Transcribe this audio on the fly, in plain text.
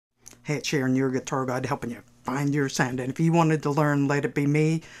Hey, it's Sharon, your guitar guide, helping you find your sound. And if you wanted to learn Let It Be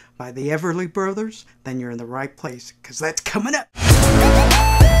Me by the Everly Brothers, then you're in the right place, because that's coming up. Yeah.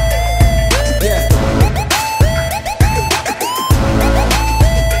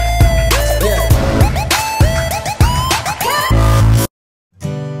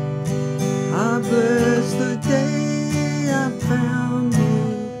 I bless the day I found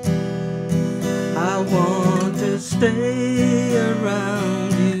you. I want to stay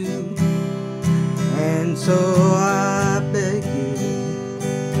around you, and so I beg you,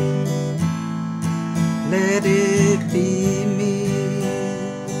 let it be me.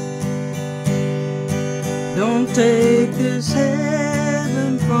 Don't take this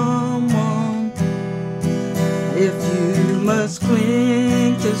heaven from one if you must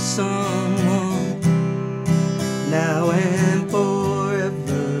cling to someone now and forever.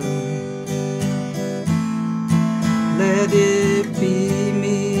 Let it be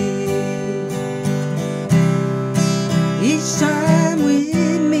me. Each time we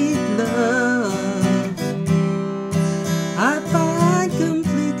meet, love, I find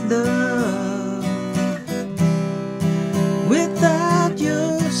complete love. Without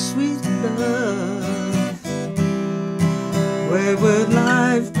your sweet love, where would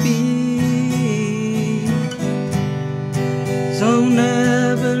life be? So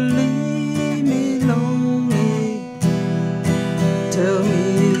never leave me lonely. Tell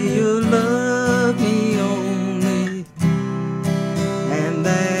me you love me only, and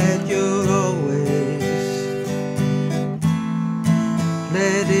that you'll always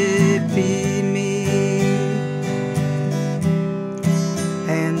let it be me,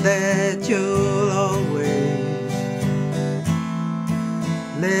 and that you'll always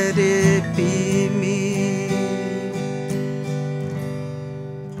let it be me.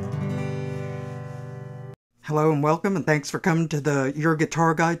 Hello and welcome, and thanks for coming to the Your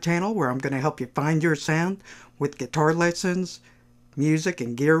Guitar Guide channel, where I'm going to help you find your sound with guitar lessons, music,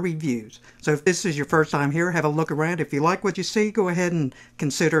 and gear reviews. So if this is your first time here, have a look around. If you like what you see, go ahead and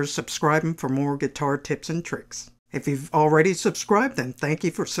consider subscribing for more guitar tips and tricks. If you've already subscribed, then thank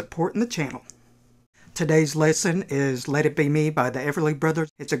you for supporting the channel. Today's lesson is Let It Be Me by the Everly Brothers.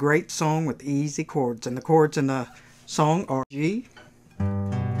 It's a great song with easy chords, and the chords in the song are G,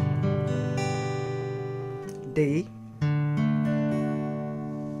 D,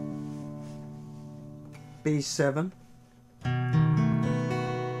 B7,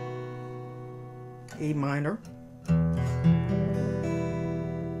 E minor,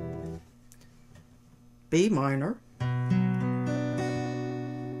 B minor,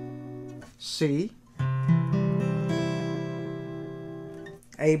 C,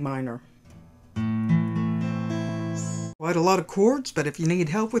 A minor. Quite a lot of chords, but if you need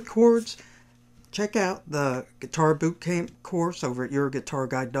help with chords, check out the Guitar Bootcamp course over at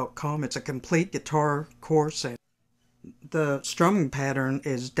YourGuitarGuide.com. It's a complete guitar course, and the strumming pattern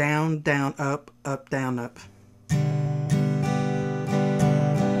is down, down, up, up, down, up.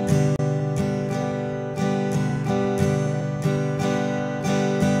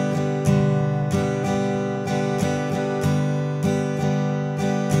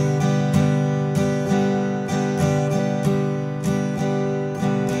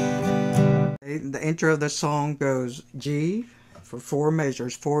 The intro of the song goes G for 4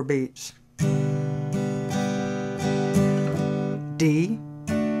 measures, 4 beats, D,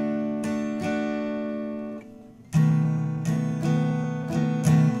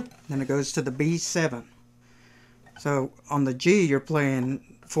 then it goes to the B7. So on the G you're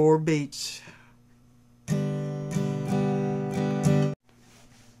playing 4 beats,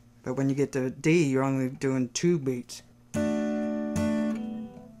 but when you get to D you're only doing 2 beats.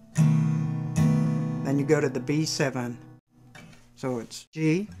 Then you go to the B7, so it's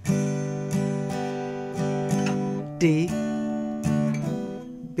G, D,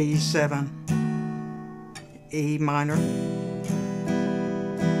 B7, E minor,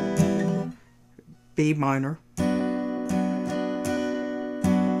 B minor,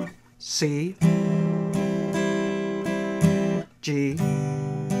 C, G,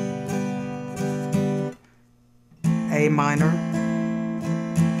 A minor,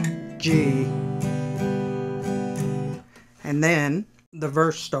 G. And then the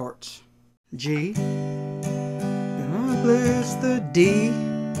verse starts. G, God bless the D,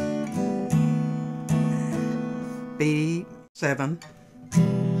 B7,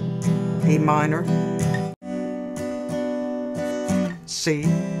 E minor, C,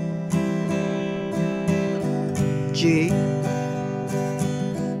 G,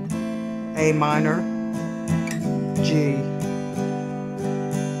 A minor, G.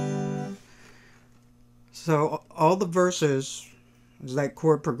 So all the verses There's that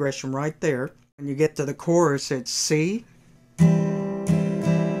chord progression right there. When you get to the chorus, it's C,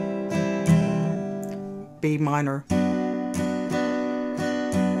 B minor,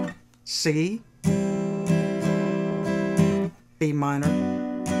 C, B minor,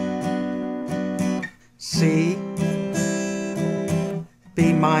 C,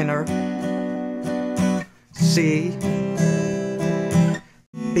 B minor, C,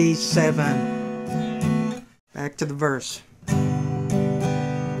 B7. Back to the verse.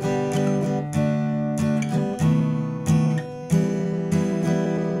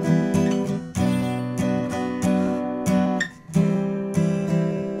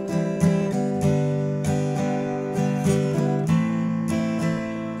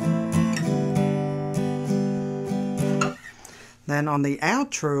 Then on the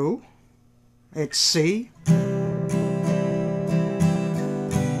outro, it's C,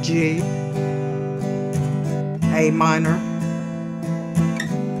 G, A minor,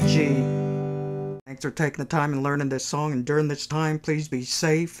 G. Thanks for taking the time and learning this song, and during this time, please be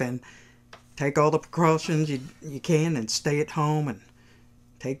safe and take all the precautions you can and stay at home and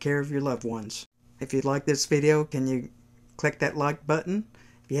take care of your loved ones. If you like this video, can you click that like button?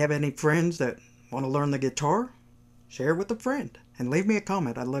 If you have any friends that want to learn the guitar, share it with a friend and leave me a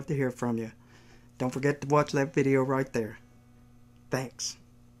comment. I'd love to hear from you. Don't forget to watch that video right there. Thanks.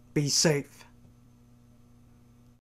 Be safe.